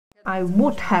I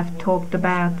would have talked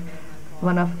about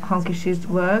one of Hankiss's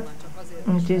work,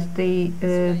 which is the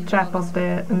Trap of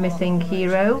the Missing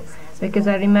Hero, because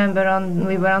I remember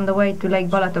we were on the way to Lake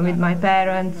Balaton with my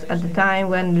parents at the time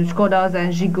when the Skodas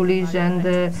and Zhigulis and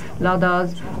Ladas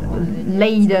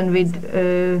laden with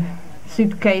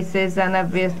suitcases, and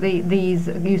obviously these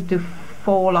used to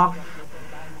fall off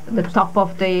the top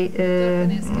of the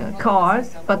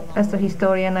cars. But as a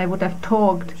historian, I would have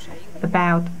talked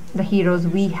about the heroes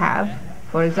we have.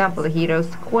 For example, the Hero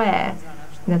Square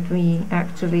that we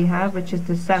actually have, which is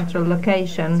the central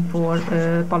location for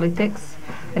politics.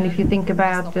 And if you think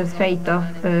about the fate of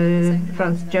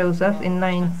Franz Joseph in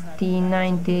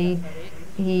 1990,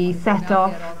 he set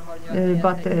off,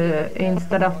 but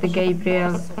instead of the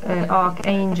Gabriel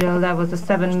Archangel, there was a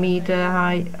 7-meter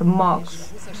high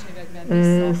Marx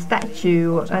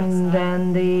statue, and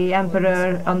then the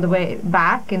emperor on the way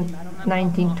back in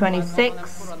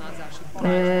 1926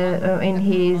 in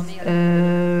his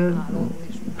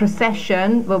procession,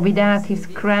 but without his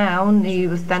crown, he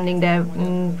was standing there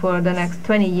for the next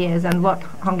 20 years. And what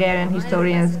Hungarian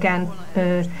historians can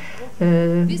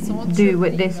do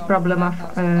with this problem of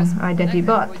identity.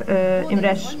 But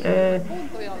Imres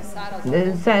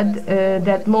said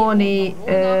that Móni,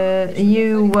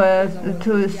 you were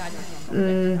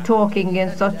talking in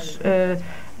such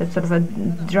sort of a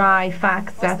dry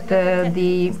fact that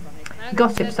the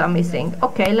gossips are missing.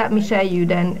 Okay, let me show you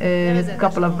then a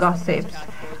couple of gossips.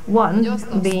 One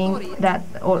being that,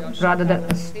 or rather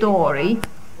that, a story,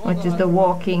 which is the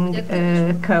walking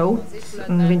coats,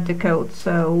 winter coats.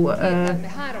 So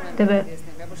there were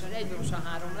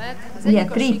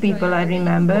 3 people I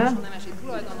remember.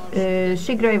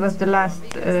 Shigray was the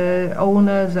last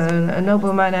owner, a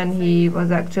nobleman, and he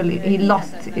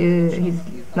lost his,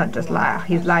 not just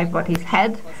his life, but his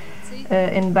head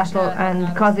in battle. And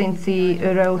Kazinci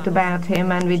wrote about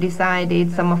him, and we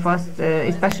decided, some of us,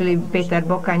 especially Peter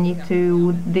Bokanyi,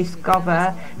 to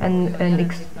discover and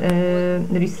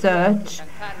research,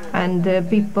 and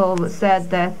people said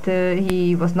that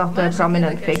he was not a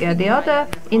prominent figure. The other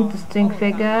interesting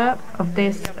figure of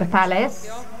this palace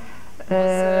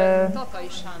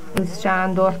is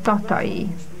Sándor Tatai,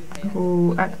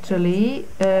 who actually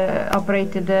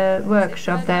operated a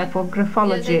workshop there for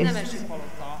graphologists.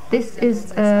 This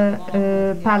is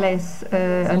a palace,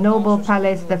 a noble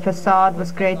palace. The facade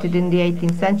was created in the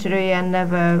 18th century, and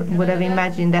never would have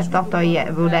imagined that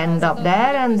Tatai would end up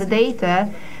there. And the data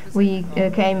we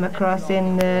came across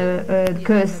in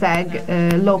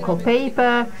Kőszeg local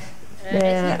paper,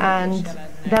 and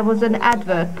there was an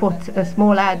advert a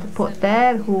small ad put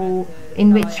there,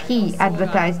 in which he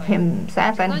advertised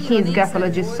himself and his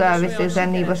graphologist services,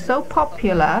 and he was so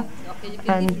popular.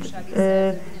 And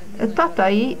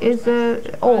Tatai is an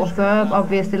author.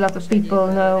 Obviously, a lot of people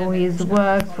know his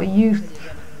works for youth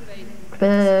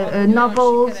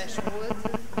novels.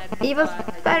 He was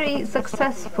very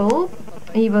successful.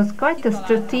 He was quite a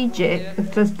strategist,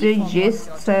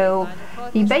 so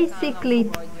he basically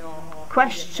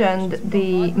questioned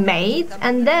the maids,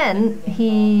 and then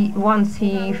once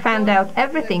he found out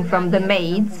everything from the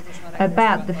maids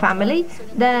about the family,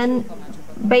 then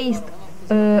based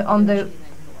on the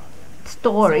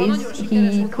stories,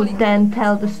 he could then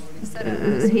tell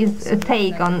his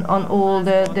take on all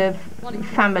the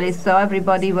families. So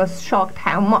everybody was shocked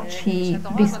how much he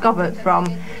discovered from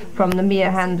the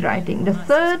mere handwriting. The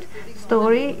third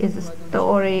story is a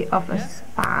story of a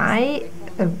spy,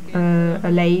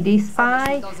 a lady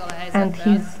spy,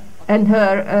 and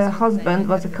her husband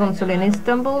was a consul in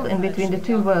Istanbul in between the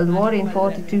 2 world wars in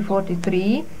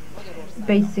 42-43.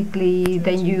 Basically,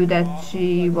 they knew that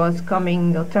she was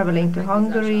coming or traveling to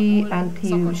Hungary, and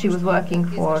she was working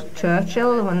for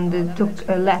Churchill when they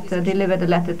delivered a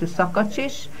letter to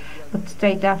Sakacic. But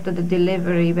straight after the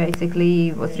delivery,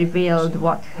 basically, was revealed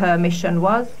what her mission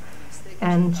was,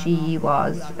 and she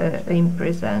was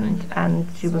imprisoned, and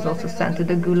she was also sent to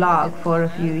the Gulag for a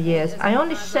few years. I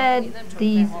only shared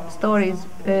these stories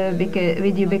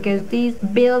with you because these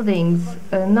buildings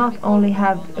not only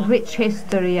have rich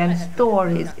history and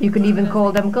stories, you can even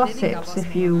call them gossips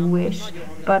if you wish,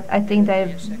 but I think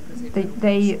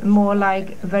they more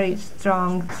like very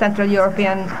strong Central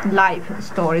European life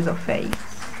stories of faith.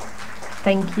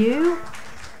 Thank you.